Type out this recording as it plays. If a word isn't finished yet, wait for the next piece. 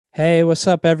Hey, what's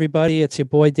up, everybody? It's your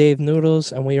boy Dave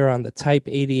Noodles, and we are on the Type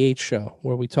 88 show,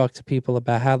 where we talk to people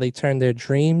about how they turn their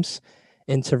dreams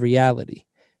into reality.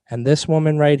 And this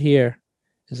woman right here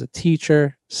is a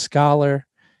teacher, scholar.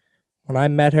 When I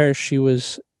met her, she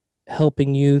was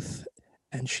helping youth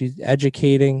and she's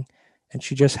educating, and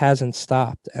she just hasn't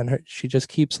stopped. And she just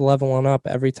keeps leveling up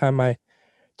every time I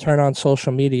turn on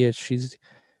social media. She's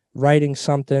writing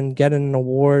something, getting an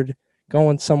award,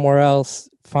 going somewhere else,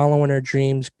 following her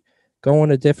dreams,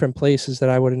 going to different places that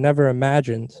I would have never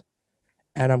imagined.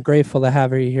 And I'm grateful to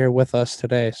have her here with us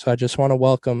today. So I just want to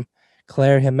welcome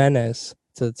Claire Jimenez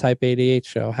to the Type 88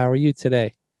 show. How are you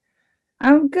today?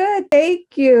 I'm good.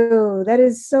 Thank you. That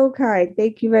is so kind.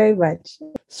 Thank you very much.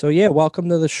 So, yeah, welcome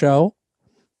to the show.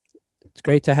 It's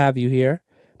great to have you here.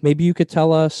 Maybe you could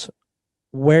tell us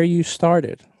where you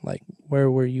started. Like, where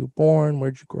were you born?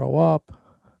 Where'd you grow up?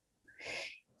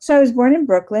 So I was born in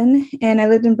Brooklyn and I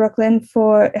lived in Brooklyn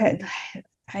for,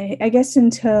 I guess,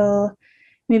 until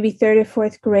maybe third or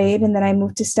fourth grade. And then I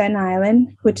moved to Staten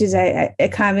Island, which is a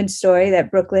common story,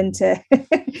 that Brooklyn to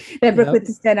that Yep. Brooklyn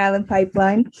to Staten Island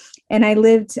pipeline. And I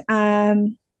lived,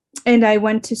 and I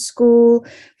went to school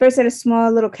first at a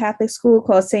small little Catholic school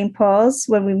called St. Paul's.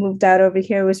 When we moved out over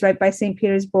here, it was right by St.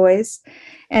 Peter's Boys.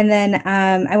 And then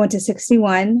I went to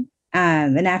 61,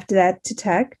 and after that to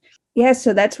Tech. Yeah,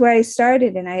 so that's where I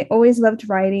started. And I always loved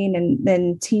writing and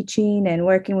then teaching and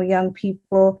working with young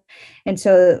people. And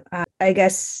so I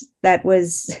guess that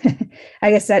was,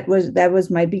 that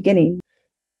was my beginning.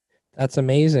 That's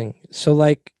amazing. So,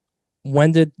 like,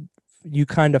 when did you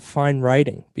kind of find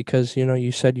writing? Because,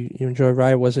 you said you enjoy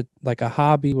writing. Was it like a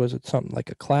hobby? Was it something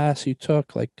like a class you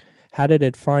took? Like, how did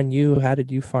it find you? How did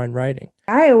you find writing?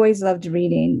 I always loved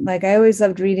reading. Like I always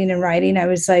loved reading and writing. I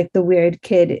was like the weird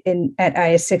kid in at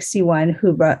IS 61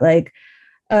 who brought like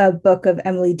a book of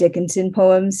Emily Dickinson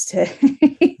poems to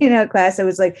class. I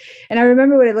was like, and I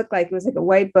remember what it looked like. It was like a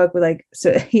white book with like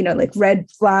like red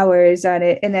flowers on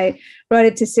it. And I brought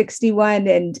it to 61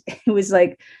 and it was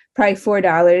like probably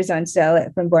 $4 on sale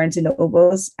from Barnes and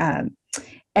Nobles.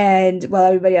 And while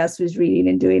everybody else was reading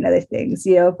and doing other things,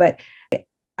 but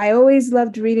I always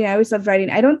loved reading. I always loved writing.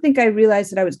 I don't think I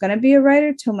realized that I was going to be a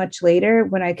writer till much later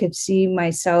when I could see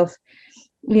myself,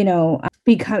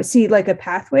 become see like a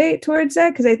pathway towards that.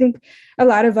 Because I think a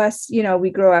lot of us, we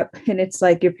grow up and it's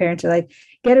like your parents are like,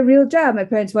 get a real job. My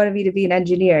parents wanted me to be an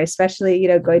engineer, especially,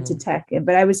 going to Mhm. tech.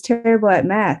 But I was terrible at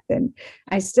math and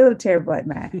I still am terrible at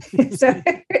math. So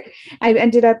I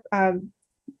ended up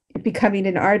becoming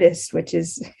an artist, which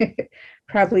is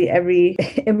probably every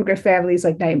immigrant family's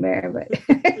like nightmare.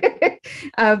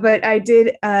 But I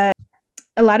did a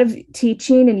lot of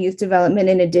teaching and youth development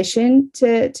in addition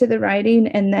to the writing.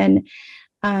 And then,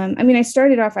 I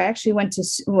started off, I actually went to,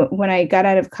 when I got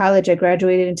out of college, I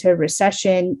graduated into a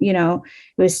recession, it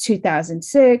was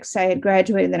 2006. I had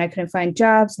graduated and then I couldn't find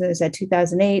jobs. And then it was that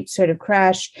 2008 sort of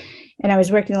crash. And I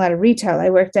was working a lot of retail. I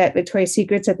worked at Victoria's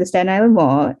Secrets at the Staten Island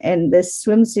Mall and this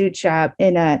swimsuit shop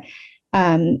in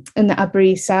the Upper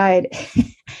East Side.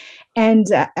 And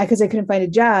because I couldn't find a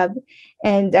job.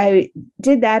 And I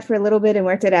did that for a little bit and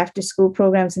worked at after school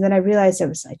programs. And then I realized I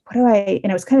was like, what do I,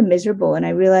 and I was kind of miserable. And I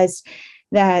realized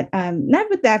that not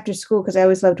with after school, because I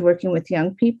always loved working with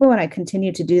young people and I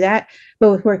continued to do that, but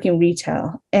with working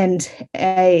retail. And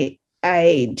I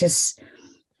just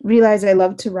realized I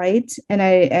love to write and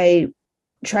I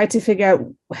tried to figure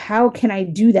out how can I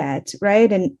do that,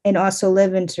 right? And also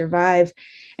live and survive.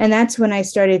 And that's when I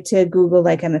started to Google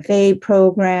like MFA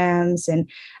programs. And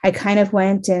I kind of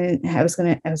went and I was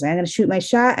like, I'm gonna shoot my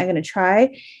shot, I'm gonna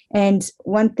try. And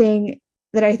one thing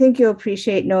that I think you'll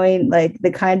appreciate knowing like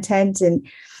the content and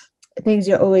things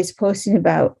you're always posting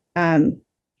about.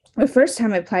 The first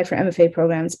time I applied for MFA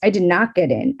programs, I did not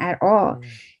get in at all. Mm.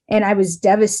 And I was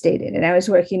devastated. And I was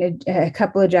working a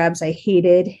couple of jobs I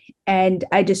hated. And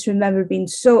I just remember being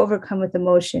so overcome with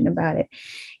emotion about it.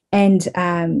 And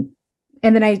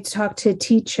and then I talked to a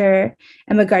teacher,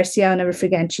 Emma Garcia, I'll never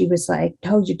forget. And she was like,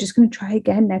 no, you're just going to try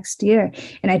again next year.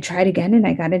 And I tried again and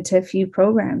I got into a few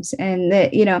programs. And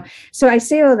that, so I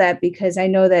say all that because I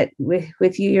know that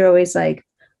with you, you're always like,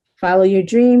 follow your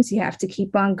dreams. You have to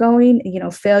keep on going.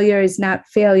 Failure is not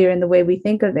failure in the way we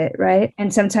think of it, right?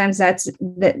 And sometimes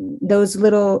those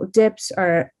little dips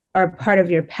are part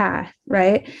of your path,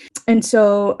 right? And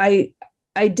so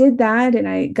I did that and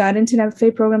I got into an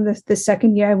MFA program the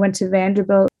second year. I went to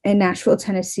Vanderbilt in Nashville,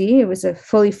 Tennessee. It was a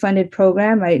fully funded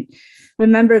program. I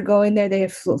remember going there. They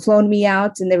had flown me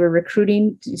out and they were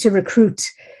recruiting to recruit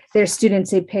their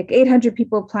students. They pick 800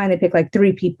 people applying. They pick like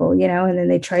 3 people, and then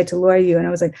they tried to lure you. And I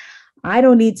was like, I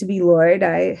don't need to be Lord.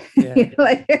 I, Yeah.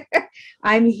 like,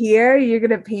 I'm here. You're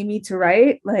going to pay me to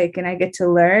write, like, and I get to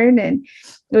learn. And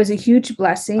it was a huge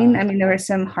blessing. I mean, there were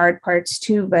some hard parts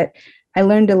too, but I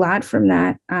learned a lot from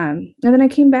that. And then I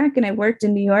came back and I worked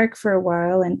in New York for a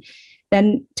while and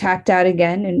then tapped out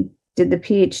again and did the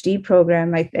PhD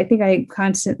program. I think I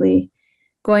constantly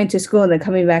going to school and then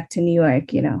coming back to New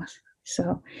York, you know.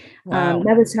 So Wow.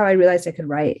 that was how I realized I could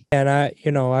write. And I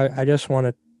just want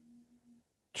to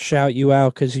shout you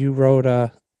out because you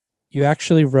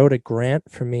actually wrote a grant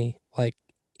for me like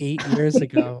 8 years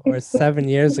ago or 7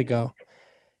 years ago.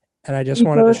 And You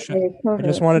both very I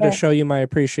just clever. wanted to Yeah. show you my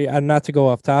appreciation. Not to go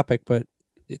off topic, but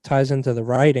it ties into the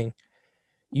writing.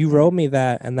 You Yeah. wrote me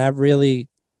that, and that really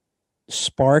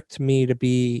sparked me to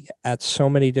be at so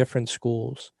many different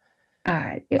schools.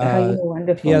 How you were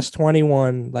wonderful.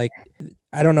 PS21, like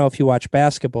I don't know if you watch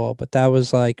basketball, but that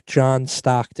was like John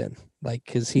Stockton, like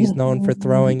because he's known for Mhm.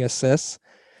 throwing assists.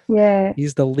 Yeah.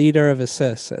 He's the leader of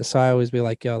assists. So I always be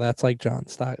like, yo, that's like John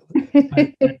Stockton.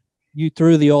 But you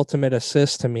threw the ultimate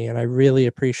assist to me, and I really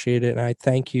appreciate it. And I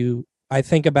thank you. I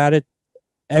think about it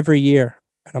every year,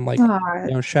 and I'm like, Aw,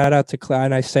 yo, shout out to Claire.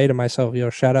 And I say to myself, yo,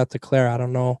 shout out to Claire. I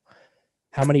don't know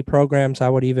how many programs I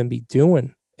would even be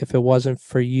doing if it wasn't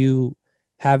for you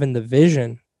having the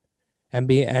vision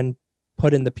and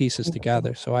putting the pieces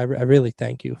together. So I really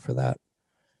thank you for that.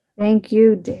 thank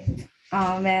you, Dave.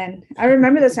 Oh man, I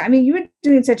remember this. I mean, you were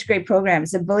doing such great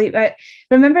programs. The bully, but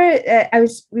remember,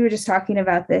 we were just talking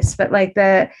about this, but like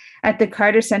the at the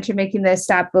Carter Center making the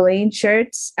Stop Bullying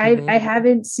shirts. I Mm-hmm.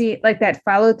 haven't seen like that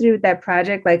follow through with that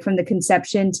project, like from the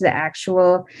conception to the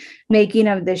actual making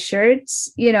of the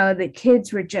shirts. You know, the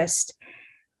kids were just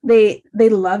they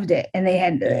loved it and they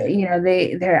had Yeah. you know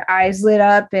they their eyes lit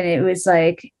up and it was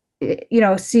like you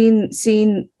know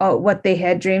seeing what they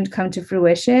had dreamed come to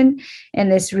fruition in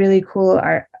this really cool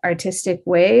artistic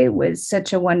way was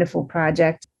such a wonderful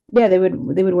project. Yeah, they would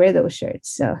wear those shirts.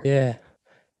 So Yeah.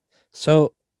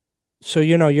 So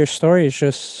your story is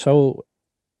just so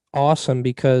awesome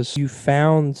because you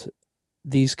found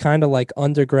these kind of like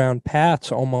underground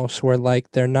paths almost where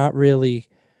like they're not really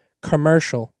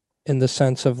commercial in the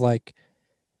sense of like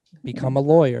become a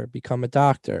lawyer, become a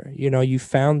doctor. You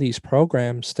found these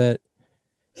programs that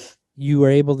you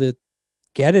were able to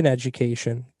get an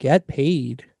education, get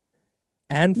paid,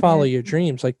 and follow yeah, your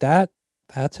dreams. Like that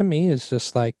to me is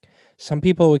just like some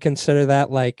people would consider that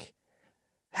like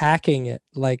hacking it,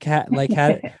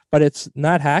 but it's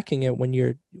not hacking it when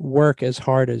you work as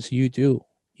hard as you do,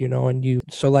 and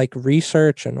so like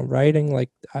research and writing, like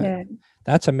yeah.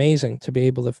 that's amazing to be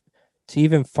able to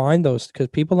even find those because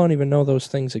people don't even know those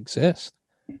things exist.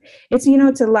 It's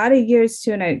it's a lot of years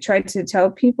too, and I try to tell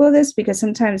people this because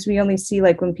sometimes we only see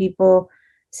like when people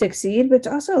succeed, but it's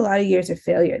also a lot of years of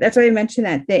failure. That's why I mentioned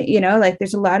that thing, like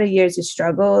there's a lot of years of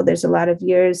struggle, there's a lot of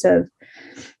years of,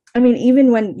 I mean,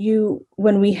 even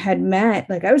when we had met,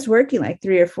 like I was working like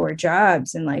 3 or 4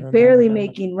 jobs and I like barely remember.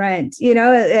 making rent.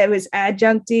 It was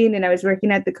adjuncting and I was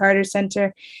working at the Carter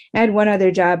Center. I had one other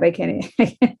job I can't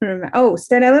remember. Oh,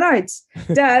 Staten Island Arts.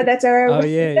 Duh, Oh yeah, that's where I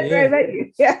yeah. met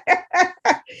you. Yeah.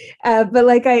 But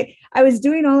like I was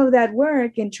doing all of that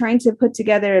work and trying to put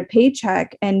together a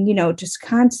paycheck and just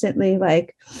constantly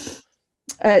like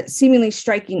seemingly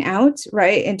striking out,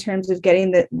 right, in terms of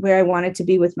getting the where I wanted to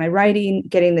be with my writing,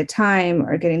 getting the time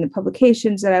or getting the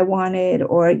publications that I wanted,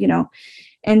 or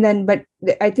and then but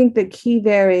I think the key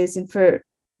there is, and for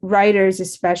writers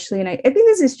especially, and I think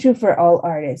this is true for all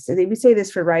artists, so we say this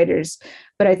for writers,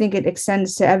 but I think it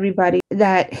extends to everybody,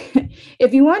 that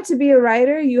if you want to be a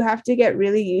writer you have to get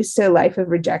really used to a life of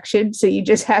rejection. So you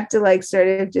just have to like sort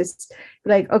of just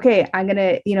like, okay, I'm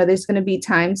gonna, there's gonna be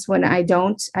times when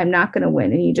I'm not gonna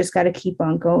win, and you just got to keep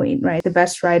on going, right? The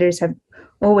best writers have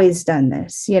always done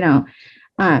this. So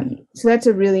that's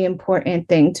a really important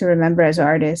thing to remember as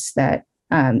artists, that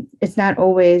it's not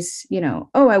always,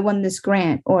 oh, I won this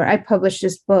grant, or I published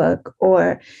this book,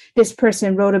 or this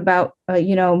person wrote about,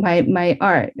 my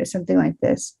art, or something like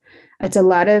this. It's a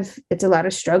lot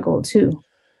of struggle too.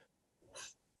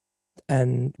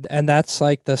 And that's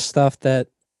like the stuff that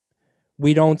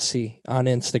we don't see on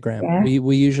Instagram. Yeah,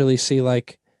 We usually see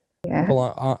like yeah,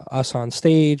 people us on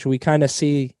stage. We kind of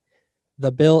see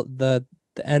the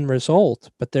end result,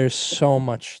 but there's so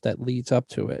much that leads up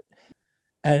to it.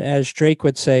 And as Drake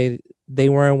would say, they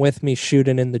weren't with me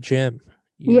shooting in the gym.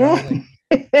 yeah.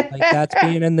 Like that's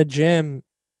being in the gym.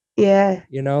 Yeah,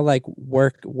 Like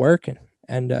working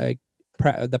and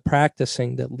the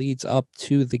practicing that leads up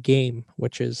to the game,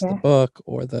 which is the yeah, book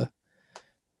or the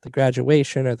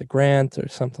graduation or the grant or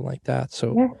something like that.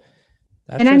 So yeah.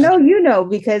 That's And I know just you know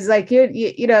because like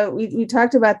you know we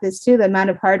talked about this too, the amount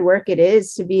of hard work it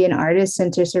is to be an artist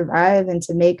and to survive and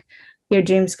to make your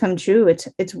dreams come true.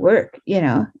 It's work, you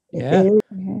know. It yeah. is.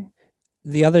 Yeah.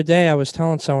 The other day I was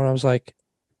telling someone, I was like,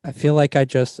 I feel like I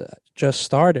just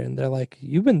started, and they're like,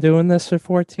 you've been doing this for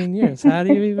 14 years. How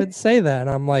do you even say that? And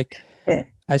I'm like,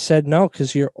 I said no,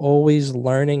 because you're always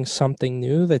learning something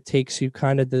new that takes you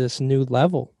kind of to this new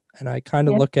level. And I kind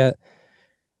of Yeah. look at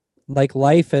like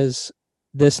life as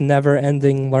this never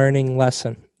ending learning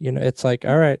lesson. You know, it's like,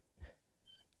 all right,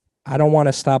 I don't want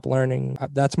to stop learning.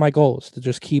 That's my goal, is to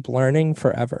just keep learning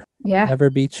forever. Yeah. Never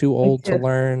be too Me old to too.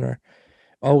 learn, or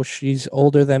oh, she's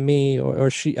older than me, or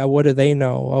she what do they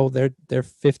know? Oh, they're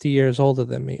 50 years older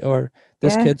than me, or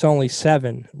this Yeah. kid's only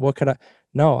 7. What could I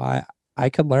No, I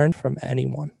could learn from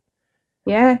anyone.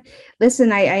 Yeah.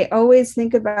 Listen, I always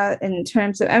think about in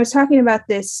terms of I was talking about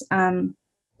this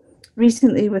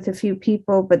recently with a few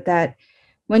people, but that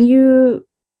when you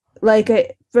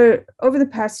like for over the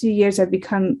past few years I've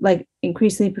become like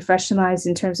increasingly professionalized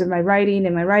in terms of my writing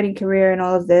and my writing career and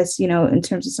all of this, you know, in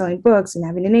terms of selling books and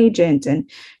having an agent and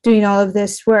doing all of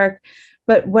this work.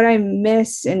 But what I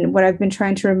miss and what I've been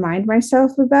trying to remind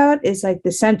myself about is like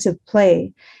the sense of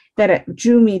play that it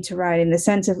drew me to write, in the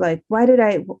sense of like, why did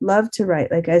I love to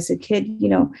write? Like as a kid, you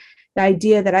know, the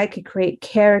idea that I could create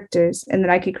characters and that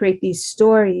I could create these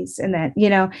stories and that, you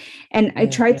know, and I Yeah.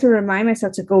 try to remind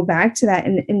myself to go back to that.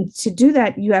 And to do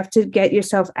that, you have to get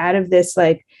yourself out of this,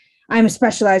 like, I'm a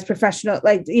specialized professional,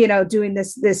 like, you know, doing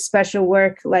this special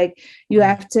work. Like you Yeah.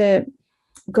 have to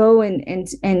go and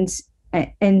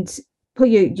put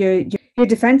your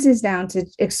defenses down to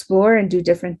explore and do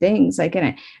different things. Like,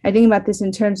 and I think about this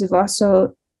in terms of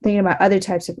also thinking about other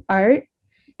types of art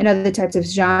and other types of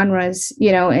genres,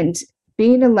 you know, and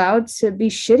being allowed to be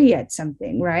shitty at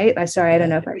something, right? I'm sorry, I don't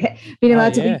Yeah. know if I being Oh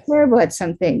allowed to be yeah. terrible at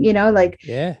something, you know, like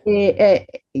Yeah.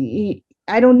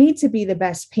 I don't need to be the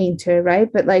best painter,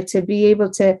 right? But like to be able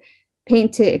to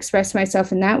paint to express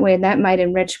myself in that way, and that might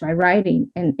enrich my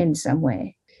writing in some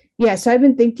way. Yeah, so I've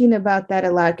been thinking about that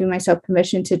a lot, giving myself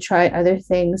permission to try other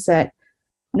things that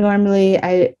normally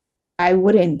I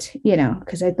wouldn't, you know,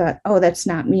 because I thought, oh, that's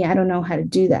not me. I don't know how to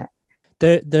do that.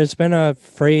 There's been a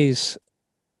phrase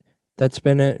that's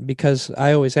been it, because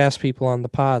I always ask people on the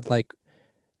pod, like,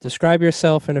 describe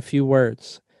yourself in a few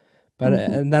words. But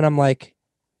Mhm. and then I'm like,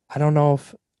 I don't know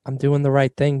if I'm doing the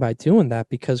right thing by doing that,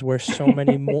 because we're so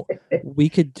many more. We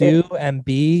could do and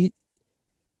be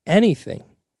anything.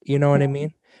 You know what I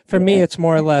mean? For me, Yeah, it's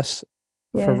more or less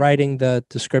for yeah, writing the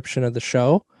description of the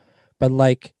show. But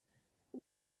like,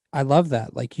 I love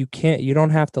that. Like, you don't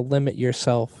have to limit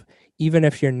yourself, even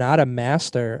if you're not a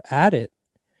master at it.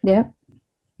 yeah,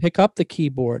 Pick up the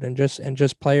keyboard and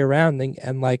just play around,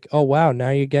 and like, oh wow, now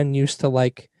you're getting used to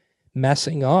like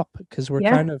messing up, because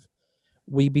yeah,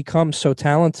 we become so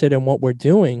talented in what we're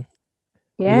doing.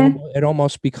 yeah, It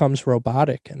almost becomes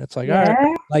robotic, and it's like, all right,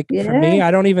 yeah, like for yeah. me,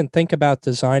 I don't even think about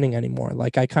designing anymore.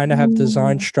 Like I kind of have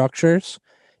design Mm, structures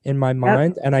in my yep.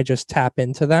 mind, and I just tap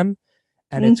into them,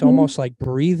 and it's Hmm. almost like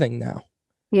breathing now.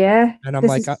 Yeah, And I'm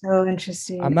this like, is so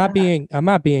interesting. I'm not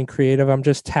being creative. I'm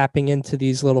just tapping into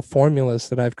these little formulas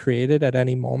that I've created at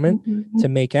any moment to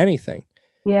Mhm. make anything.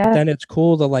 But Yeah, then it's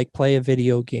cool to like play a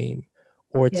video game,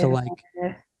 or to yeah, like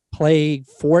play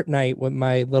Fortnite with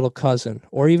my little cousin,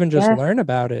 or even just yeah, learn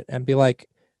about it and be like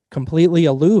completely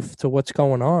aloof to what's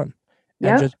going on, and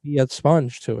yep, just be a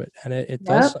sponge to it. And it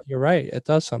does, yep. you're right, it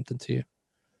does something to you.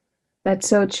 That's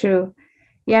so true.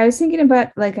 Yeah, I was thinking about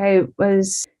like I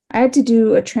had to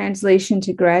do a translation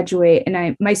to graduate, and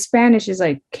I my Spanish is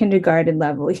like kindergarten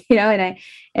level, you know,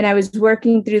 and I was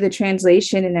working through the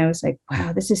translation, and I was like,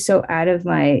 wow, this is so out of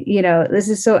my, you know, this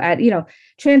is so out, you know,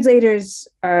 translators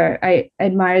are, I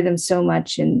admire them so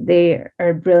much, and they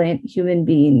are brilliant human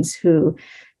beings who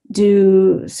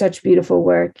do such beautiful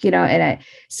work, you know, and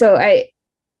I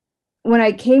when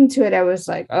I came to it, I was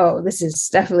like, oh, this is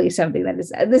definitely something that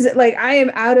is this is like I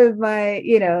am out of my,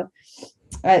 you know,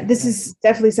 this Yeah. is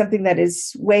definitely something that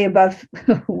is way above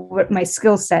what my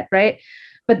skill set, right?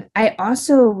 But I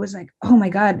also was like, oh my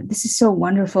God, this is so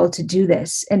wonderful to do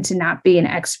this and to not be an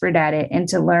expert at it and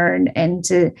to learn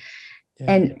Yeah.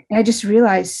 and I just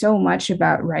realized so much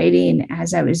about writing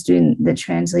as I was doing the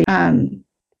translation,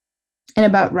 and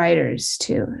about writers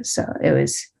too. So it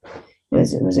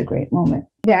was a great moment.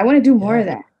 Yeah, I want to do more of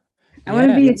Yeah. that. I want to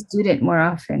Yeah. be a student more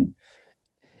often.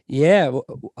 Yeah.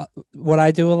 What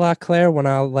I do a lot, Claire, when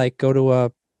I'll like go to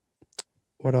a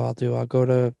what I'll do, I'll go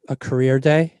to a career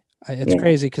day. It's Yeah.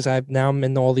 crazy because I'm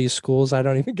in all these schools. I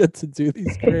don't even get to do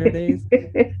these career days.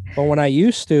 But when I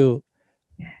used to,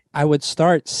 I would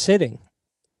start sitting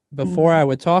before I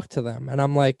would talk to them. And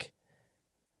I'm like,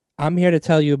 I'm here to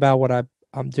tell you about what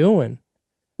I'm doing,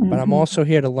 but I'm Mm-hmm. also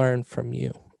here to learn from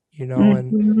you, you know?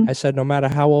 And Mm-hmm. I said, no matter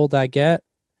how old I get,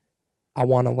 I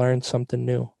want to learn something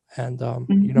new. And, you know,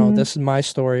 Mm-hmm. this is my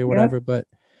story or Yep. whatever, but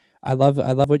I love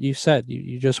what you said.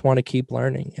 You just want to keep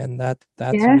learning. And that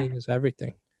to Yeah. me is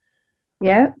everything.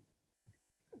 Yep.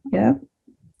 Yep.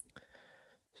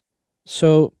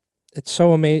 So it's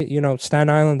so amazing. You know, Staten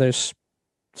Island, there's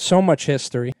so much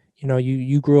history. You know,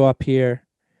 you grew up here,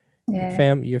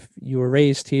 Yeah. you were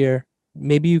raised here.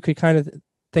 Maybe you could kind of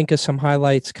think of some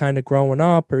highlights kind of growing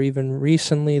up or even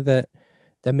recently that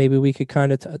maybe we could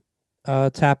kind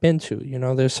of tap into. You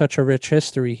know, there's such a rich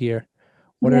history here.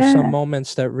 What are some Yeah.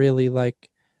 moments that really like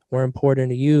were important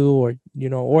to you, or you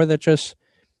know, or that just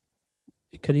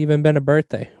it could even been a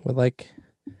birthday with like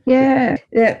Yeah.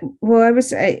 Yeah. Well,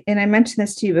 and I mentioned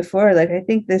this to you before. Like, I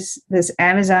think this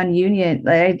Amazon Union,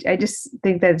 like, I just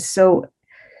think that it's so yeah,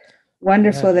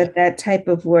 wonderful that that type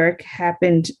of work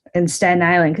happened in Staten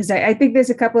Island. Because I think there's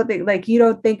a couple of things, like, you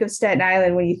don't think of Staten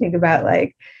Island when you think about,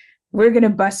 like, we're gonna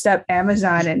bust up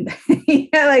Amazon and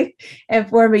like, and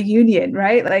form a union,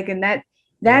 right? Like, and that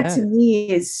yeah, to me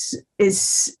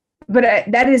is but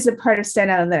that is a part of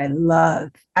Staten Island that I love.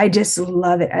 I just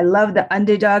love it. I love the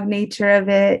underdog nature of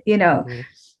it. hmm,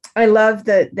 I love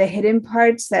the hidden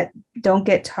parts that don't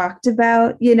get talked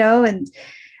about.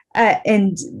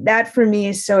 And that for me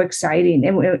is so exciting.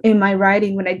 And in my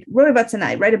writing, when I wrote about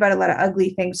tonight, I write about a lot of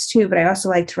ugly things too, but I also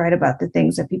like to write about the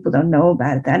things that people don't know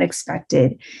about, the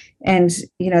unexpected, and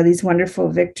these wonderful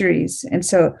victories. And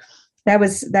so that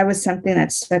was something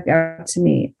that stuck out to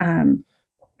me.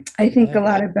 I think yeah, a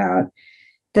lot about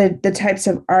the types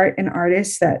of art and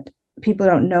artists that people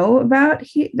don't know about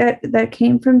that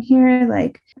came from here,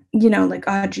 like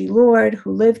Audre Lorde,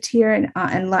 who lived here, and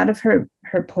a lot of her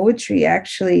poetry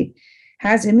actually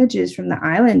has images from the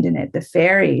island in it, the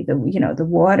ferry, the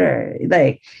water.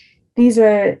 Like, these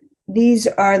are these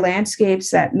are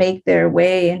landscapes that make their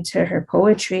way into her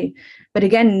poetry. But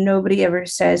again, nobody ever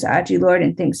says Audre Lorde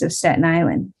and thinks of Staten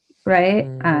Island, right?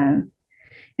 hmm,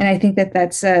 And I think that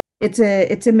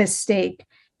it's a mistake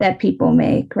that people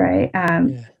make, right?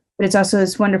 yeah, But it's also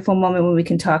this wonderful moment when we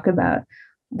can talk about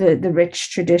the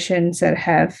rich traditions that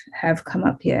have come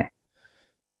up here.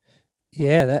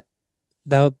 yeah.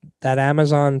 That that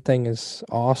Amazon thing is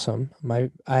awesome. I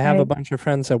have a Right? bunch of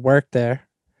friends that work there.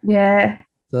 Yeah,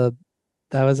 The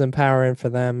That was empowering for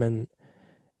them, and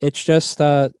it's just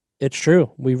it's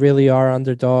true. We really are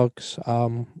underdogs.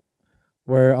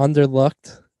 We're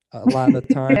underlooked a lot of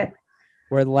the time.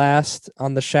 We're last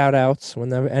on the shout outs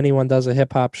whenever anyone does a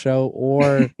hip hop show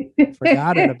or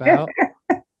forgotten about.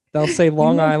 They'll say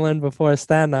Long Island before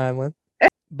Staten Island.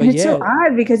 But And it's so yeah,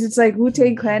 odd because it's like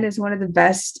Wu-Tang Clan is one of the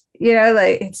best,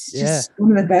 like, it's yeah, just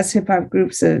one of the best hip hop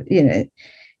groups in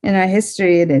our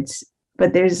history. And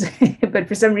but there's, but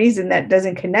for some reason that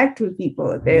doesn't connect with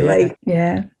people. They're yeah. like,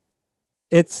 yeah,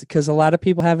 It's because a lot of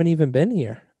people haven't even been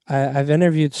here. I've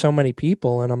interviewed so many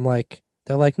people, and I'm like,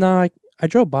 they're like, no, I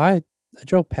drove by, I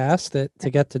drove past it to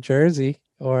get to Jersey,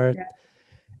 or yeah,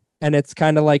 and it's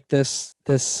kind of like this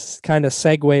kind of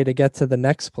segue to get to the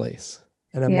next place.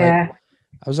 And I'm like, yeah,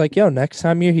 I was like, yo, next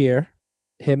time you're here,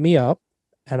 hit me up,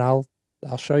 and I'll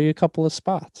show you a couple of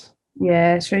spots.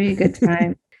 yeah, sure, you a good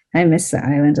time. I miss the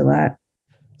island a lot.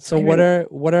 So I really,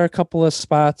 what are a couple of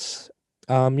spots?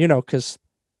 You know, because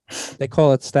they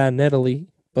call it Staten Italy,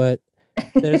 but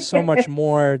there's so much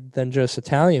more than just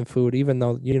Italian food, even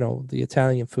though, you know, the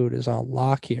Italian food is on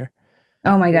lock here.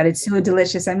 Oh my Wha- God, it's so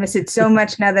delicious. I miss it so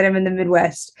much now that I'm in the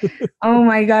Midwest. Oh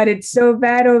my God, it's so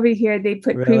bad over here. They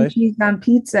put cream Really? cheese on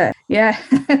pizza. Yeah.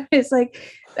 It's like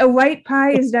a white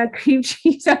pie is not cream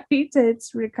cheese on pizza,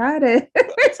 it's ricotta.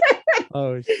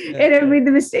 Oh shit. And I made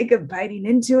the mistake of biting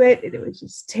into it, and it was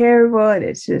just terrible. And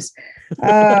it's just,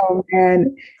 oh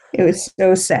man, it was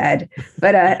so sad.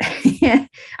 But yeah,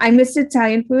 I miss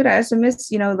Italian food. I also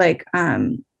miss, like,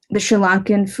 the Sri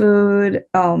Lankan food.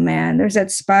 Oh man, there's that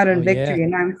spot Oh on yeah. Victory,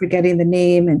 and I'm forgetting the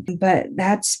name. And but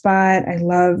that spot I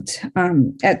loved,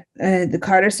 at the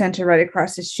Carter Center right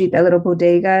across the street. That little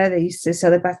bodega, they used to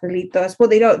sell the pastelitos. Well,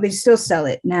 they don't. They still sell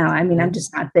it now. I mean, I'm Mhm.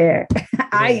 just not there.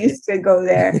 I Yeah. used to go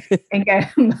there and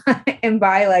get and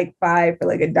buy like five for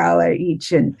like $1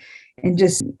 each, and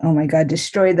just, oh my God,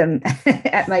 destroy them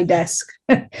at my desk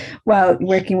while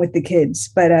working with the kids.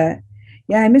 But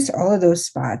yeah, I miss all of those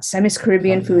spots. I miss Oh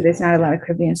Caribbean yeah. food. There's not a lot of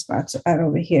Caribbean spots out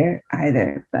over here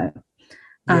either. But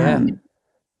Yeah. um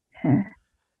yeah,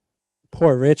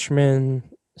 Port Richmond,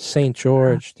 St.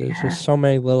 George. There's yeah, just so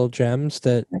many little gems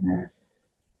that,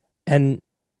 and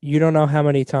you don't know how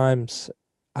many times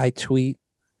I tweet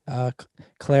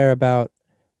Claire, about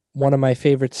one of my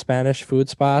favorite Spanish food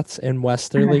spots in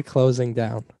Westerly closing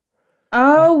down.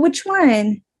 Oh, which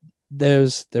one? There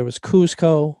was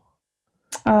Cusco.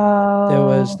 There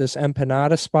was Oh, this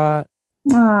empanada spot,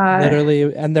 ah,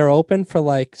 literally, and they're open for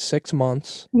like 6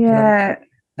 months. yeah,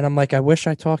 And I'm like, I wish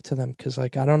I talked to them because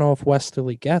like I don't know if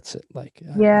Westerly gets it. Like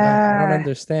I don't yeah,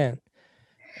 understand.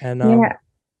 And yeah.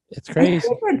 it's I heard crazy.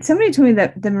 that somebody told me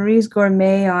that the Marie's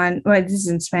Gourmet on, well, this is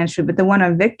in Spanish food, but the one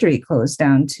on Victory closed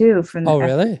down too. Oh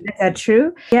really? Is that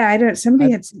true? Yeah, I don't,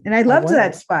 somebody I had, and I I loved went.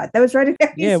 that spot. That was right.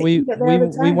 I Yeah, used to eat it there all the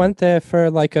we time. went there for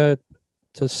like a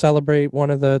to celebrate one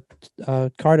of the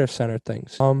Carter Center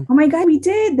things. Oh my God, we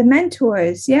did the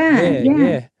mentors. Yeah, Yeah, yeah.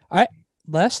 yeah. I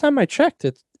last time I checked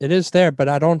it is there, but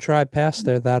I don't drive past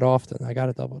there that often. I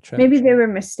gotta double check. Maybe they were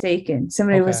mistaken.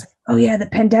 Somebody Okay. was, oh yeah, the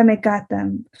pandemic got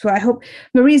them. So I hope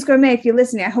Marie's Gourmet, if you're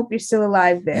listening, I hope you're still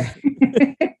alive there.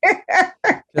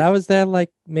 I was there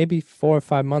like maybe 4 or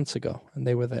 5 months ago, and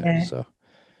they were there. Yeah, So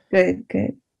good,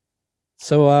 good.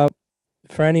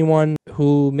 for anyone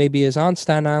who maybe is on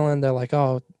Staten Island, they're like,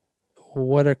 oh,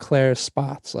 what are Claire's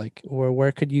spots like, or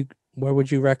where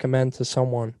would you recommend to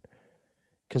someone?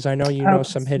 Because I know you know Oh,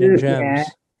 some hidden yeah. gems.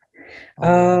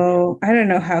 Oh, I don't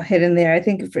know how hidden they are. I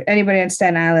think for anybody on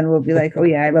Staten Island will be like, oh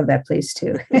yeah, I love that place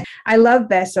too. I love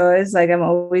Besso's. Like I'm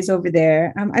always over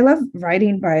there. I love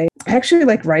riding by. I actually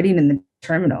like riding in the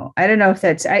terminal. I don't know if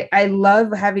that's. I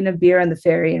love having a beer on the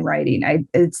ferry and riding.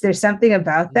 There's something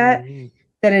about that Mhm.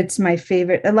 that it's my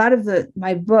favorite. A lot of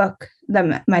my book,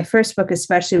 my first book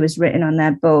especially, was written on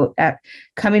that boat. At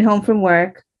coming home from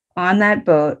work on that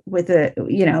boat with a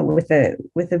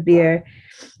beer,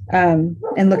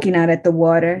 and looking out at the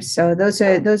water. So those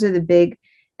are the big.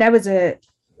 That was a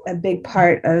big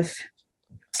part of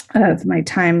my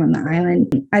time on the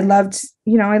island. I loved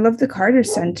the Carter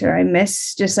Center. I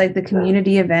miss just like the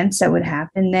community events that would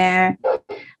happen there.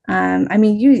 I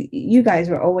mean, you guys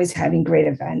were always having great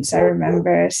events. I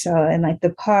remember. So and like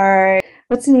the park.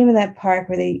 What's the name of that park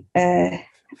where they?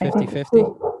 I think.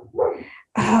 50/50.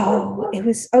 Oh, it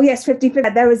was. Oh yes,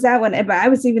 50/50. That was that one. But I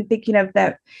was even thinking of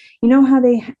that. You know how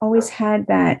they always had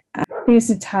that. I think it's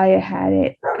Natalia had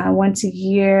it once a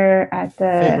year at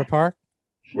the. Favorite park?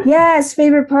 Yes,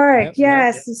 favorite park. Yep, yep.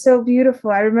 Yes, it's so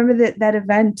beautiful. I remember that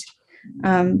event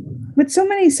with so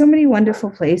many wonderful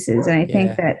places, and I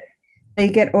think Yeah, that they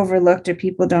get overlooked or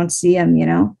people don't see them.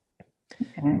 Yeah.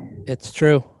 it's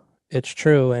true. It's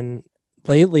true. And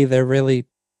lately,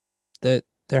 that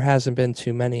there hasn't been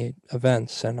too many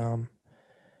events, and Oh,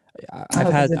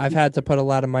 there's I've had to put a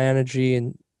lot of my energy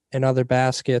in other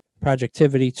baskets.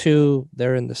 Projectivity too.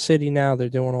 They're in the city now. They're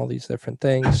doing all these different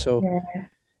things. So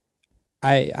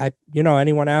yeah,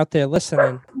 anyone out there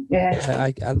listening,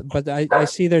 yeah, but I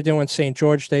see they're doing St.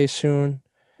 George Day soon.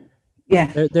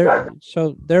 yeah.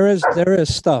 So there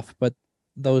is stuff, but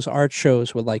those art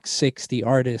shows with like 60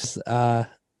 artists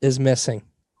is missing.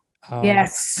 Um,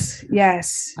 Yes,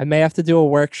 yes. I may have to do a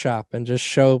workshop and just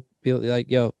show people like,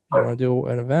 yo, you want to do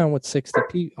an event with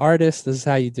 60 artists? This is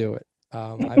how you do it.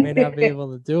 I may not be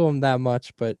able to do them that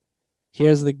much, but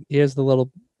here's the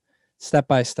little step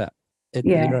by step.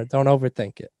 Yeah, Don't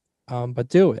overthink it, but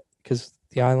do it because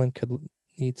the island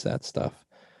needs that stuff.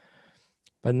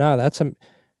 But no,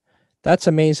 that's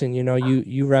amazing.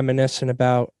 You reminiscing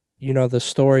about the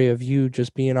story of you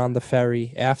just being on the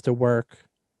ferry after work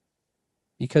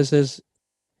because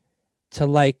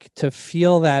to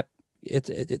feel that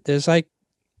there's like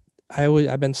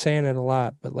I've been saying it a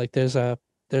lot, but like there's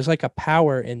like a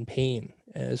power in pain.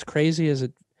 As crazy as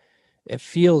it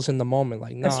feels in the moment,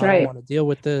 like no, that's I don't right. want to deal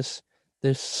with this.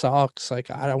 This sucks.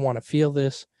 Like I don't want to feel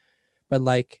this. But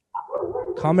like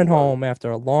coming home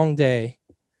after a long day,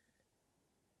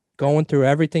 going through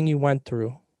everything you went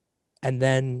through, and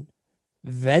then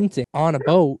venting on a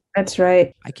boat, That's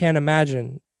right. I can't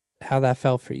imagine how that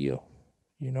felt for you.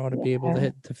 To be able Yeah.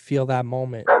 to feel that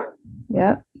moment.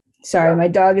 Yeah. Sorry, my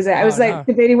dog is. I Oh was like no.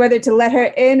 debating whether to let her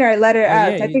in or let her Oh yeah,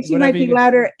 out. I think she whatever might be you.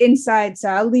 louder inside, so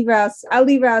I'll leave her out. I'll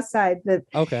leave her outside. But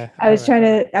Okay, I all was right.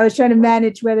 trying to. I was trying to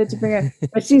manage whether to bring her,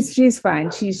 but she's fine.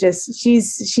 She's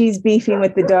beefing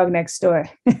with the dog next door.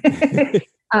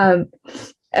 um,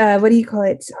 what do you call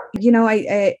it?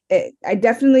 I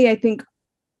definitely I think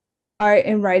art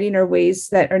and writing are ways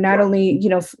that are not only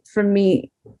for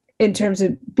me in terms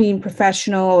of being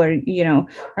professional or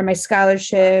my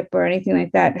scholarship or anything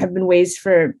like that have been ways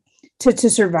to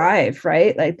survive,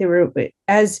 right? Like they were,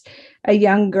 as a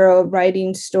young girl,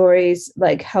 writing stories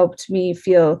like helped me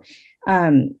feel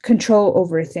control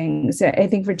over things. I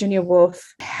think Virginia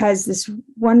Woolf has this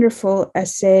wonderful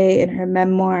essay in her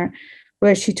memoir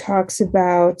where she talks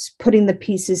about putting the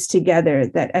pieces together,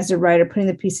 that as a writer, putting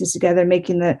the pieces together,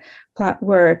 making the plot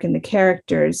work and the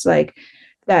characters, like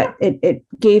that it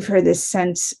gave her this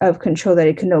sense of control, that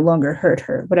it could no longer hurt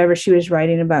her. Whatever she was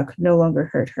writing about could no longer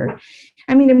hurt her.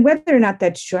 I mean, and whether or not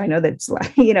that's true, I know that's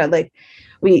like, like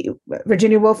we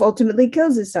Virginia Woolf ultimately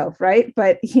kills herself, right?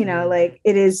 But like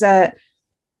it is I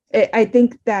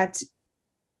think that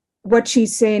what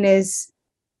she's saying is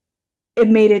it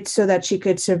made it so that she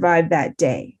could survive that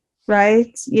day,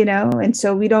 right? And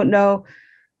so we don't know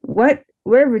where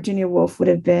Virginia Woolf would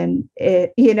have been,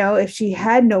 if she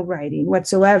had no writing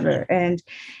whatsoever.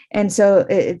 And so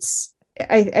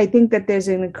I think that there's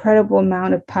an incredible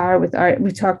amount of power with art.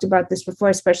 We talked about this before,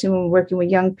 especially when we're working with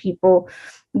young people,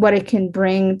 what it can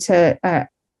bring to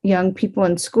young people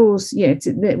in schools,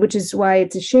 which is why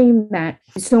it's a shame that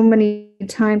so many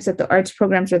times that the arts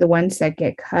programs are the ones that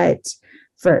get cut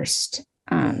first.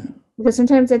 Because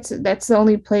sometimes that's the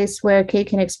only place where a kid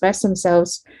can express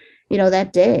themselves,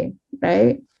 that day,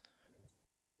 right?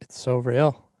 It's so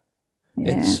real.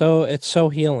 Yeah. It's so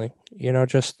healing,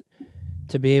 just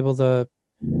to be able to,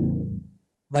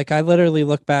 like, I literally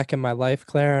look back in my life,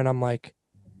 Claire, and I'm like,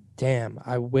 damn,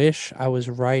 I wish I was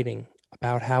writing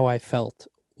about how I felt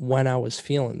when I was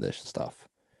feeling this stuff.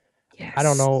 Yes. I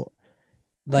don't know,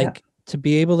 like, to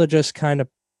be able to just kind of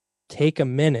take a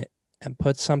minute and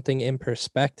put something in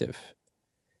perspective.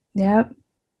 Yep.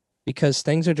 Because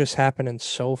things are just happening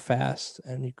so fast,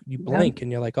 and you blink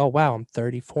and you're like, oh wow, I'm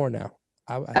 34 now.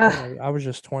 I was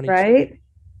just 22. Right.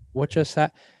 What just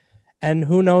happened? And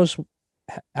who knows?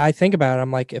 I think about it.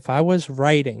 I'm like, if I was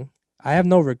writing, I have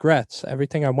no regrets.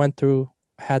 Everything I went through,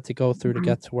 I had to go through to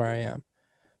get to where I am.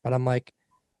 But I'm like,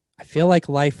 I feel like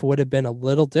life would have been a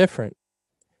little different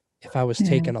if I was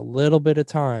taking a little bit of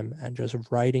time and just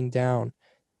writing down,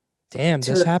 damn,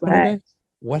 this happened today.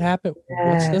 What happened?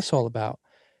 What's this all about?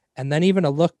 And then even to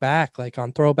look back, like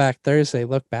on Throwback Thursday,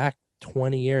 look back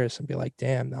 20 years and be like,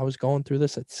 damn, I was going through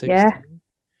this at 16. Yeah.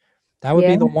 That would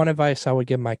be the one advice I would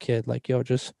give my kid. Like, yo,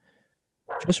 just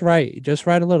write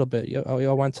a little bit. Yo,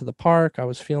 I went to the park. I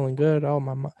was feeling good. Oh,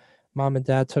 my mom and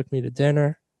dad took me to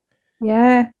dinner.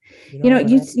 Yeah.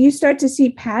 You start to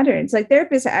see patterns. Like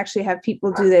therapists actually have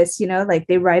people do this, like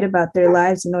they write about their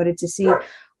lives in order to see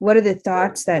what are the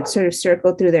thoughts that sort of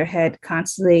circle through their head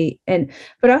constantly.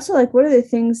 But also like, what are the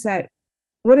things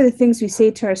we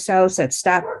say to ourselves that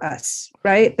stop us,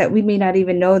 right? That we may not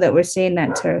even know that we're saying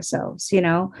that to ourselves,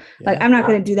 like, I'm not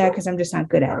going to do that because I'm just not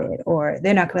good at it, or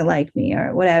they're not going to like me,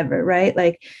 or whatever, right?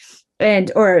 Like,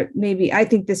 or maybe I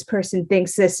think this person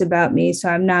thinks this about me, so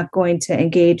I'm not going to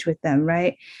engage with them,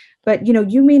 right? But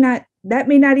that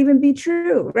may not even be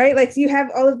true, right? Like you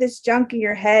have all of this junk in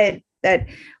your head that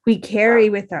we carry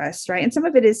with us, right? And some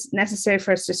of it is necessary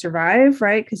for us to survive,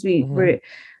 right? Because we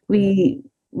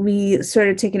sort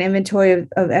of take an inventory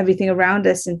of everything around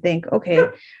us and think, okay,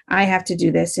 I have to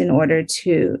do this in order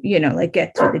to, like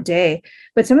get through the day.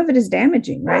 But some of it is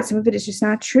damaging, right? Some of it is just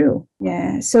not true.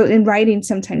 Yeah. So in writing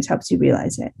sometimes helps you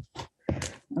realize it.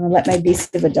 I'm gonna let my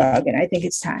beast of a dog in. I think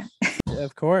it's time.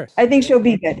 Of course. I think she'll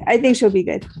be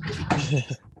good.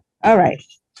 All right.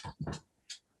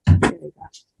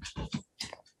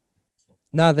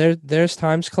 No, there's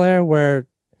times, Claire, where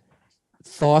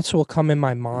thoughts will come in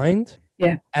my mind.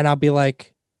 Yeah. And I'll be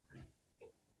like,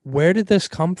 where did this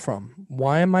come from?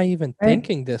 Why am I even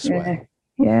thinking this way?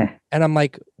 Yeah. And I'm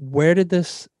like, where did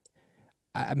this,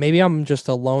 maybe I'm just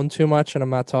alone too much and I'm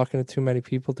not talking to too many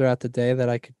people throughout the day that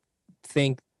I could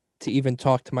think to even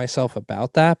talk to myself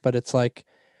about that. But it's like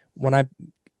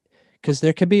because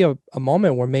there could be a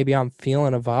moment where maybe I'm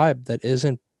feeling a vibe that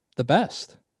isn't the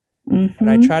best. Mm-hmm. And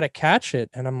I try to catch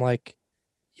it and I'm like,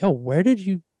 yo, where did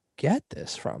you get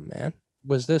this from, man?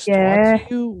 Was this taught to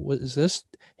you? Was this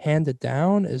handed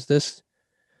down?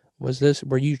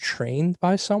 Were you trained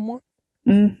by someone?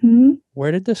 Mm-hmm.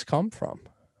 Where did this come from?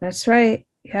 That's right.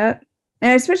 Yeah.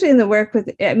 And especially in the work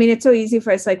it's so easy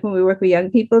for us, like when we work with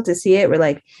young people, to see it. We're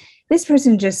like, this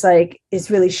person just like is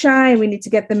really shy, and we need to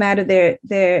get them out of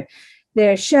their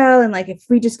shell. And like, if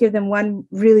we just give them one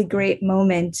really great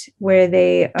moment where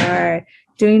they are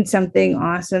doing something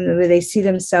awesome, where they see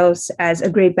themselves as a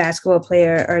great basketball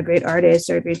player or a great artist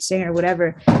or a great singer,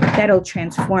 whatever, that'll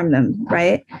transform them,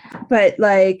 right? But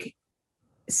like,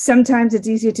 sometimes it's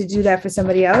easier to do that for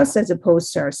somebody else as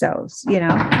opposed to ourselves,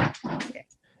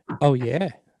 Oh yeah.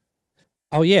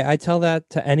 I tell that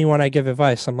to anyone I give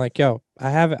advice. I'm like, yo, I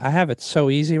have it so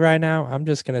easy right now. I'm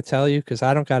just gonna tell you because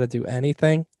I don't got to do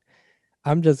anything.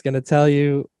 I'm just gonna tell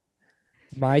you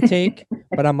my take.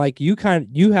 But I'm like, you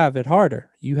have it harder.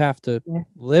 You have to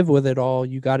live with it all.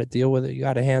 You got to deal with it. You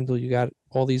got to handle. You got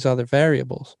all these other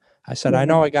variables. I said, I Yeah.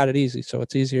 know I got it easy, so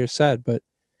it's easier said, but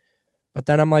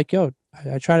then I'm like, yo,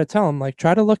 I try to tell him, like,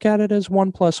 try to look at it as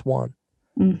 1 plus 1.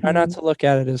 Try not Hmm. to look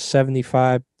at it as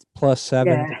 75 plus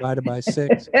 7 Yeah. divided by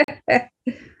 6.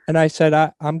 And I said,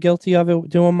 I'm guilty of it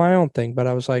doing my own thing, but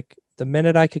I was like, the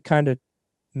minute I could kind of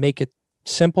make it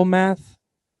simple math,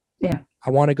 Yeah. I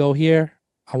want to go here.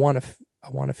 I want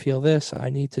to feel this. I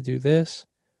need to do this.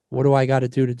 What do I got to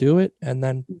do it? And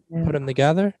then put Yeah. them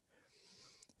together.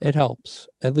 It helps,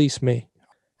 at least me.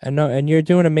 And no, and you're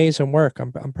doing amazing work.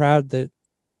 I'm proud that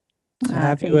to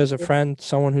have you Thank as a you. friend,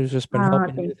 someone who's just been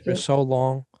helping Thank you for you. so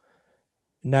long.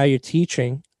 Now you're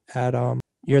teaching at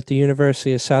you're at the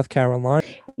University of South Carolina.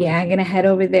 Yeah, I'm gonna head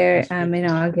over there This week. in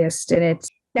August, and it's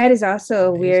that is also a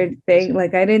Amazing. weird thing.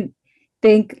 Like I didn't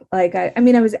think like I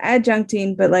mean I was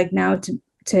adjuncting, but like now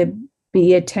to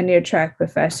be a tenure track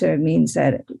professor means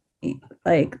that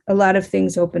like a lot of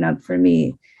things open up for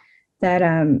me that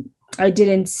I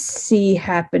didn't see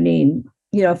happening.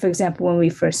 You know, for example, when we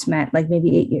first met, like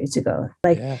maybe 8 years ago,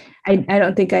 like Yeah. I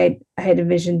don't think I had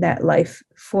envisioned that life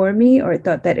for me or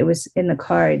thought that it was in the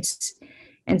cards.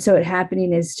 And so it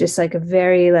happening is just like a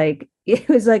very like it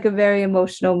was like a very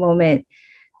emotional moment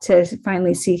to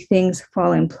finally see things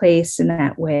fall in place in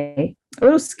that way. A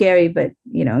little scary, but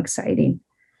you know, exciting.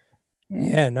 Yeah.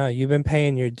 Yeah, no, you've been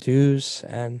paying your dues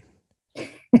and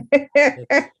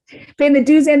it's Paying the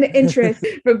dues and the interest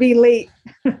for being late.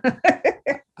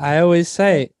 I always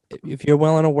say if you're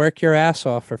willing to work your ass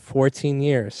off for 14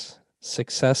 years,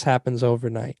 success happens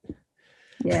overnight.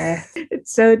 Yeah,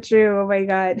 it's so true. Oh my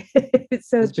God. It's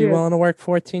so Just be true. willing to work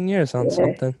 14 years on Yeah.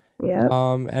 something. Yep.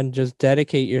 And just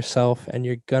dedicate yourself and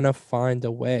you're gonna find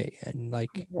a way. And like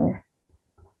Yeah.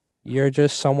 you're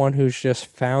just someone who's just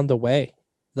found a way.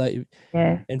 Like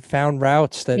Yeah. and found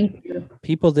routes that Thank you.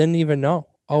 people didn't even know.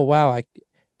 Oh wow, I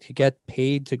could get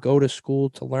paid to go to school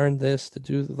to learn this, to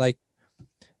do like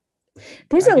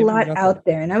There's I a give you lot nothing. out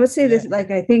there. And I would say Yeah. this,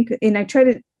 like, I think, and I try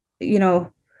to, you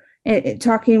know,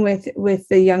 talking with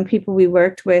the young people we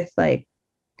worked with, like,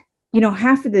 you know,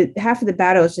 half of the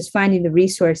battle is just finding the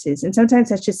resources. And sometimes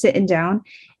that's just sitting down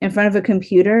in front of a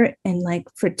computer and like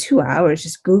for 2 hours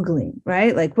just Googling,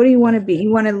 right? Like, what do you want to Yeah. be?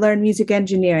 You want to learn music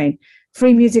engineering,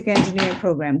 free music engineering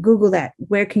program. Google that.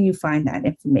 Where can you find that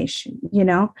information? You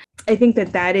know, I think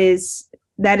that is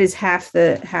half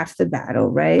the battle,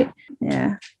 right?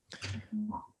 Yeah.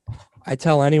 I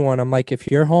tell anyone, I'm like, if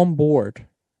you're home bored,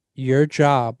 your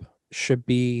job should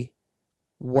be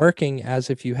working as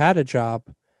if you had a job,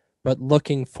 but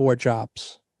looking for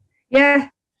jobs. Yeah.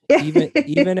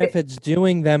 Even if it's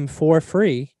doing them for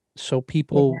free, so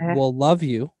people Yeah. will love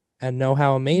you and know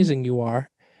how amazing you are,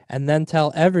 and then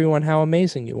tell everyone how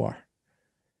amazing you are.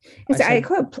 I I said,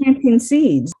 call it planting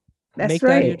seeds. That's make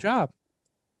that your right. job.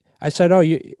 I said, oh,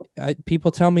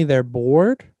 people tell me they're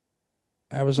bored.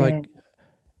 I was like, Yeah.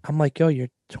 I'm like, yo, you're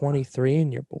 23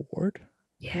 and you're bored.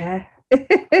 Yeah.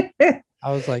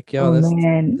 I was like, yo, Oh this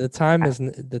man. the time is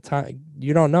the time.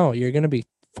 You don't know. You're gonna be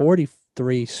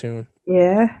 43 soon,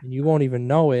 Yeah. and you won't even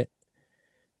know it.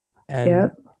 And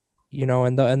Yep. you know,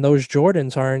 and those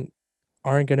Jordans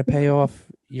aren't gonna pay off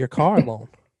your car loan.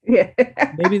 Yeah.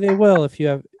 Maybe they will if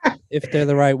they're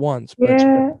the right ones, but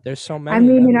Yeah. there's so I many of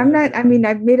mean, them and I'm that not, I mean,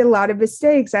 I've made a lot of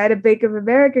mistakes. I had a Bank of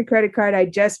America credit card I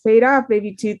just paid off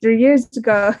maybe 2, 3 years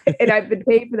ago. And I've been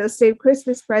paying for those same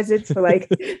Christmas presents for like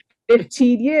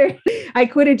 15 years. I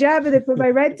quit a job and then put my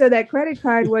rent on that credit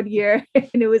card one year and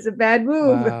it was a bad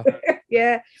move. wow.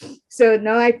 Yeah. So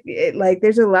no, like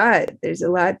there's a lot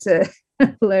to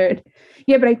learn.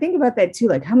 Yeah. But I think about that too,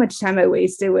 like how much time I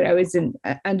wasted when I was in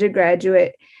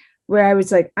undergraduate where I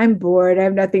was like, I'm bored. I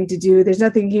have nothing to do. There's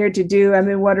nothing here to do. I'm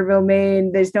in Waterville,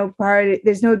 Maine. There's no party.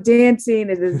 There's no dancing.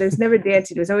 There's never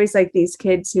dancing. It was always like these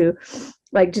kids who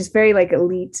like just very like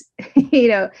elite, you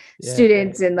know, Yeah.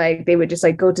 students. And like, they would just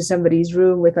like go to somebody's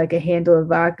room with like a handle of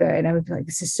vodka. And I would be like,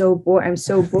 this is so bored. I'm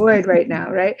so bored right now.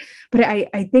 Right. But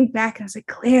I think back and I was like,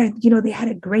 Claire, you know, they had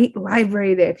a great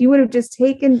library there. If you would have just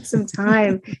taken some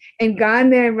time and gone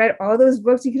there and read all those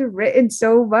books, you could have written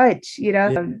so much, you know.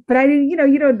 Yeah. But I didn't, you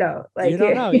don't know. You Like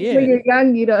don't know. when Yeah. you're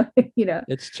young, you don't,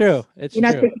 It's true. It's you're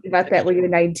not true. thinking about that when you're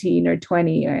 19 or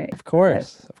 20. Or Of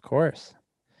course. Of course.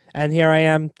 And here I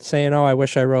am saying, "Oh, I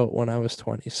wish I wrote when I was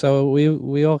 20." So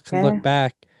we all can look yeah,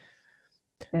 back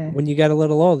yeah, when you get a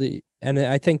little older, and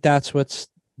I think that's what's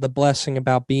the blessing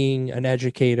about being an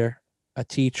educator, a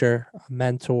teacher, a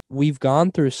mentor. We've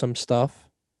gone through some stuff,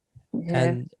 yeah,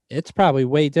 and it's probably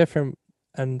way different.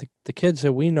 And the kids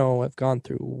that we know have gone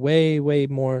through way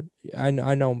more. I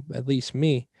know at least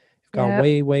me have gone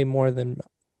yeah, way more than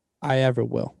I ever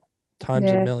will, times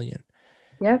a yeah, million.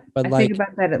 yep. But I think like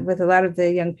about that with a lot of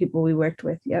the young people we worked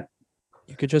with. Yep.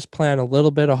 you could just plant a little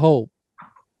bit of hope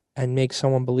and make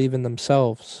someone believe in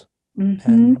themselves, Hmm.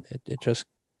 and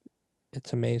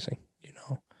it's amazing, you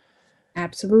know.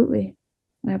 Absolutely.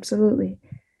 Absolutely.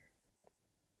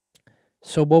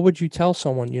 So what would you tell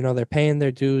someone, they're paying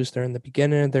their dues, they're in the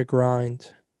beginning of their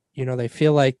grind, they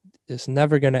feel like it's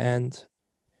never going to end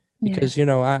Yeah.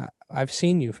 because, I've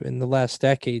seen you in the last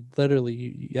decade,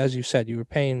 literally, as you said, you were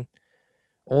paying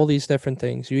all these different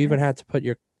things. You even had to put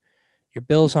your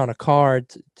bills on a card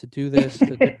to do this,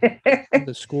 to do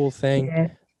the school thing, Yeah.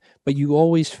 but you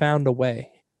always found a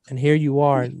way. And here you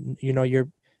are, and, you're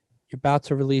about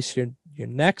to release your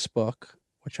next book,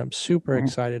 which I'm super Yeah.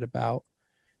 excited about.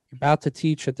 You're about to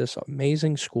teach at this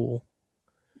amazing school.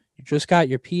 You just got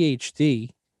your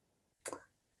PhD.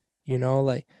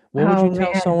 Like, what would Oh you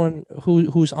tell man. someone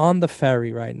who's on the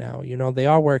ferry right now? They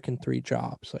are working three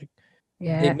jobs. Like, they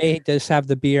Yeah. may just have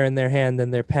the beer in their hand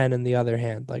and their pen in the other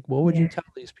hand. Like, what would you Yeah. tell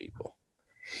these people?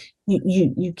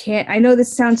 You can't. I know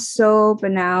this sounds so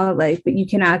banal, like, but you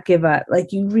cannot give up.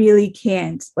 Like, you really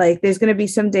can't. Like, there's gonna be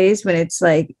some days when it's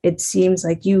like it seems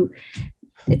like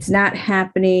it's not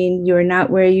happening, you're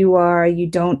not where you are, you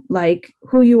don't like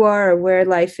who you are or where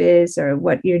life is or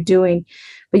what you're doing,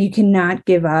 but you cannot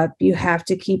give up. You have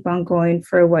to keep on going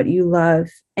for what you love.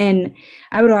 And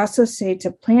I would also say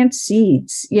to plant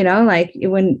seeds, like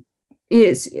when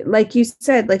is like you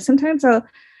said, like sometimes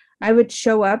I would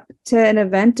show up to an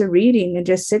event, a reading, and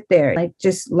just sit there, like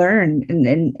just learn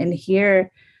and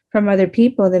hear from other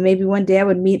people. Then maybe one day I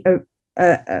would meet a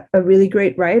really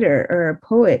great writer or a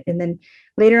poet, and then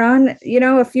later on,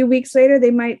 a few weeks later,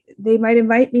 they might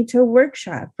invite me to a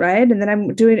workshop, right? And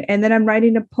then I'm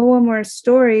writing a poem or a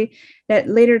story that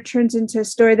later turns into a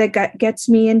story that gets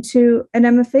me into an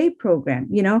MFA program.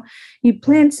 You Yeah.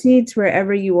 plant seeds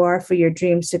wherever you are for your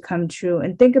dreams to come true,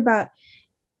 and think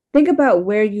about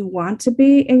where you want to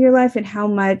be in your life and how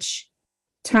much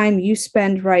time you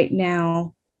spend right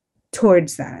now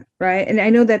towards that, right? And I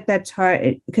know that that's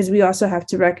hard because we also have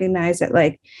to recognize that,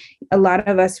 like, a lot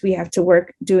of us, we have to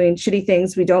work doing shitty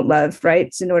things we don't love, right?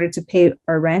 It's in order to pay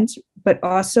our rent, but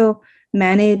also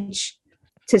manage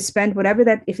to spend whatever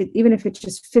that, even if it's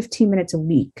just 15 minutes a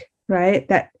week, right?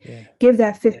 That Yeah. give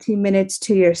that 15 minutes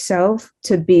to yourself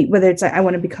to be, whether it's like, I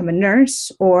want to become a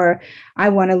nurse, or I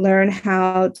want to learn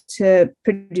how to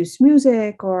produce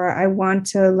music, or I want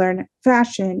to learn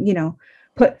fashion,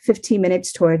 put 15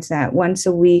 minutes towards that once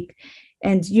a week,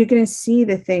 and you're going to see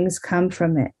the things come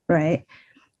from it, right?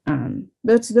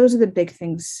 Those are the big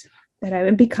things that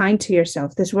and be kind to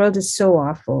yourself. This world is so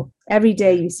awful. Every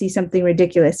day Yeah. you see something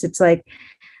ridiculous. It's like,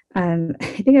 I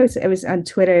think I was on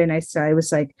Twitter, and I saw it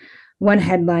was like one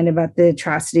headline about the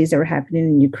atrocities that were happening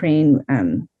in Ukraine,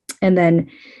 and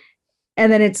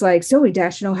then it's like Zoe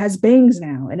Deschanel has bangs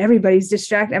now, and everybody's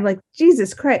distracted. I'm like,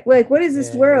 Jesus Christ! Like, what is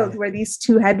this Yeah. world Yeah. where these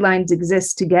two headlines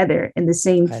exist together in the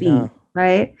same I feed, know.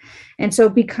 right? And so,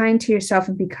 be kind to yourself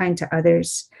and be kind to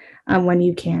others when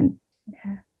you can.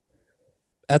 Yeah.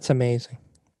 That's amazing.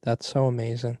 That's so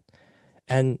amazing.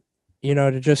 And,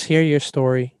 to just hear your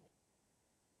story,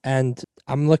 and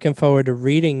I'm looking forward to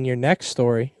reading your next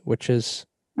story, which is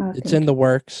Oh, it's in thank the you.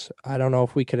 works. I don't know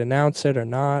if we could announce it or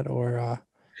not, or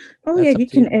Oh yeah, that's up you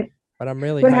to you. can. But I'm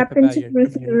really What hype happened about to your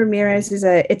Ruth your Ramirez is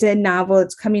it's a novel.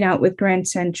 It's coming out with Grand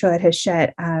Central at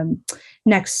Hachette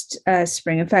next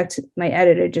spring. In fact, my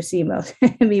editor just emailed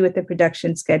me with the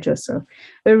production schedule, so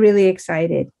we're really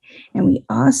excited. And we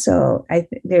also,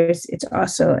 it's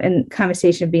also in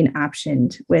conversation being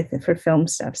optioned for film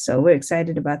stuff, so we're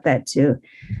excited about that too.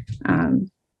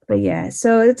 But yeah,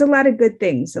 so it's a lot of good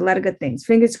things. A lot of good things.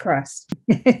 Fingers crossed.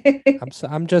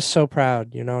 I'm just so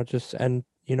proud, just and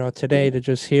today to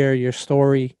just hear your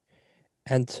story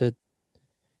and to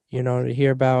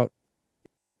hear about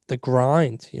the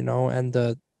grind, and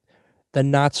the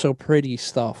not so pretty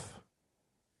stuff,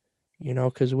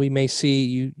 because we may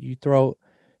see you throw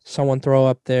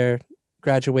up their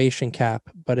graduation cap,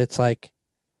 but it's like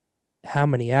how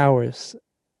many hours,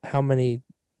 how many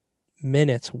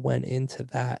minutes went into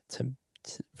that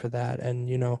for that, and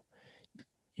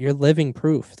you're living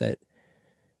proof that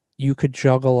you could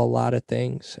juggle a lot of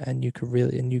things, and you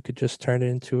could just turn it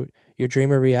into your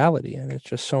dream a reality, and it's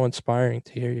just so inspiring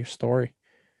to hear your story.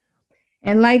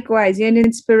 And likewise, you're an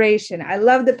inspiration. I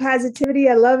love the positivity.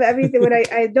 I love everything.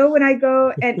 I know when I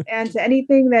go and to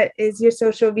anything that is your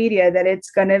social media, that it's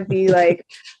going to be like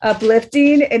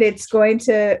uplifting, and it's going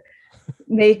to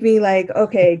make me like,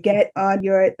 okay, get on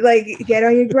your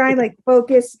grind, like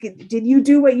focus. Did you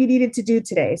do what you needed to do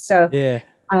today? So, Yeah.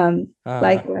 uh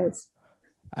likewise.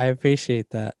 I appreciate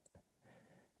that.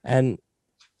 And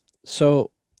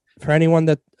so for anyone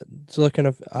that's looking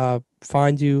to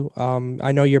find you,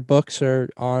 I know your books are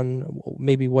on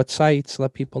maybe what sites.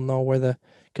 Let people know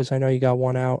because I know you got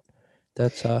one out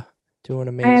that's doing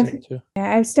I have, amazing too.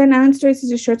 yeah, I have Staten Island Stories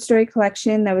is a short story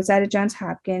collection that was out of Johns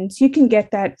Hopkins. You can get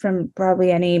that from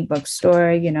probably any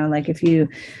bookstore, like if you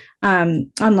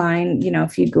online,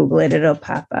 if you Google it, it'll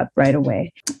pop up right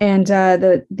away. And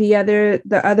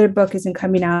the other book isn't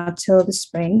coming out till the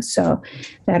spring, so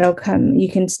that'll come. You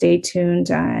can stay tuned.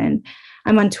 And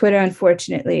I'm on Twitter,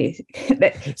 unfortunately.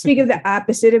 Speak of the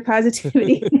opposite of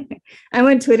positivity. I'm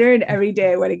on Twitter, and every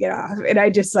day I want to get off. And I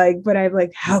just but I'm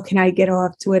like, how can I get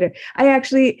off Twitter? I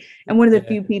actually am one of the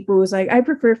few people who's like, I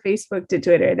prefer Facebook to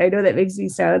Twitter. And I know that makes me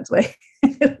sound like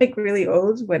really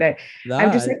old, but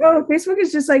I'm just like, oh, Facebook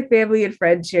is just like family and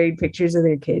friends sharing pictures of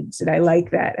their kids. And I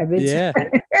like that. Yeah,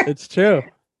 it's true.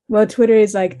 Well, Twitter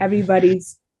is like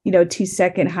everybody's,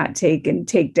 2-second hot take and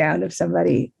takedown of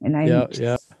somebody. And I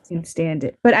can't stand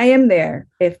it. But I am there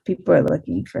if people are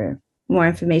looking for more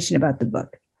information about the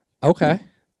book. Okay.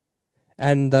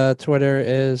 And Twitter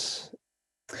is?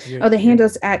 The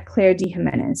handle's at Claire D.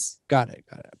 Jimenez. Got it.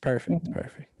 Perfect.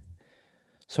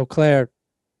 So Claire,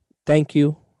 thank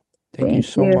you. Thank you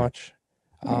so much.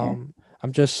 I'm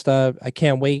just, I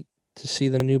can't wait to see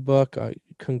the new book.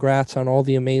 Congrats on all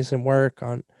the amazing work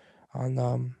on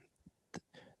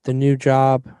the new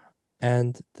job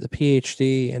and the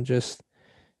PhD, and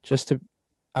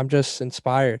I'm just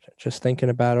inspired just thinking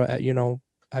about it.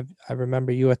 I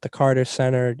remember you at the Carter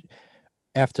Center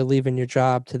after leaving your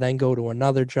job to then go to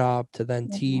another job to then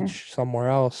teach somewhere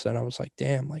else. And I was like,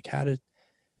 damn, like how did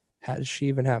she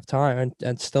even have time?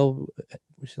 And still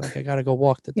she's like, I got to go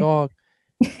walk the dog.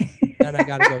 And I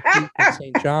got to go teach at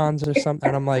St. John's or something.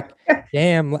 And I'm like,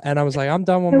 damn. And I was like, I'm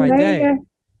done with my day.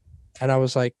 And I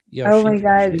was like,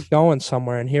 she's going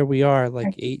somewhere. And here we are,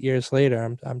 like 8 years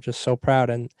later. I'm just so proud.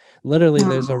 And literally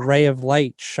there's a ray of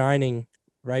light shining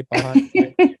right behind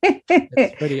me.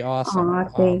 It's pretty awesome.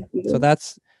 Thank you. So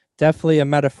that's definitely a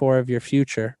metaphor of your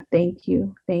future. Thank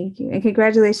you. And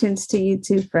congratulations to you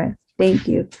too, Fred. Thank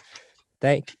you.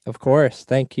 Of course.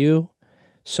 Thank you.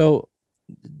 So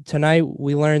tonight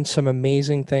we learned some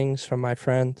amazing things from my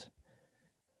friend.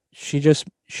 She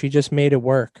just made it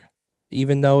work,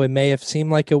 even though it may have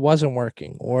seemed like it wasn't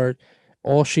working or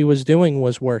all she was doing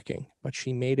was working, but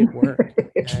she made it work.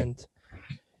 And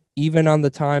even on the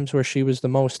times where she was the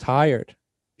most tired,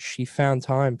 she found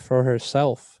time for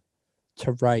herself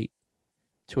to write,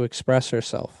 to express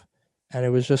herself. And it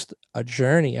was just a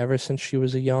journey ever since she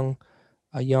was a young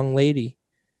lady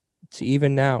to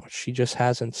even now. She just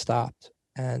hasn't stopped.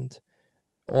 And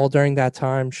all during that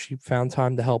time, she found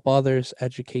time to help others,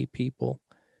 educate people,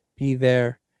 be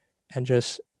there, and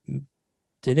just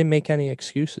didn't make any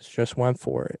excuses, just went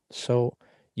for it. So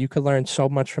you could learn so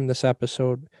much from this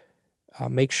episode.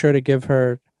 Make sure to give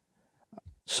her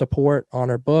support on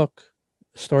her book,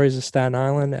 Stories of Staten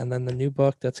Island, and then the new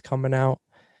book that's coming out,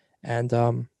 and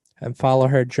follow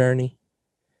her journey.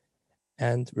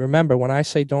 And remember, when I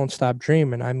say don't stop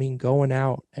dreaming, I mean going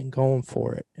out and going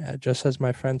for it. Just as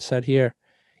my friend said here,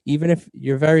 even if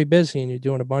you're very busy and you're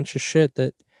doing a bunch of shit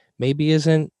that maybe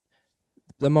isn't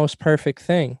the most perfect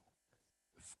thing,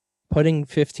 putting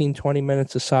 15, 20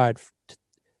 minutes aside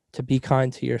to be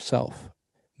kind to yourself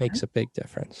makes a big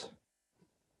difference.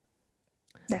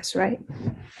 That's right.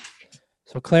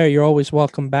 So Claire, you're always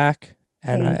welcome back.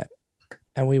 And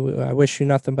I wish you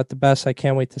nothing but the best. I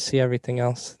can't wait to see everything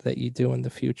else that you do in the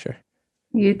future.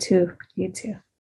 You too.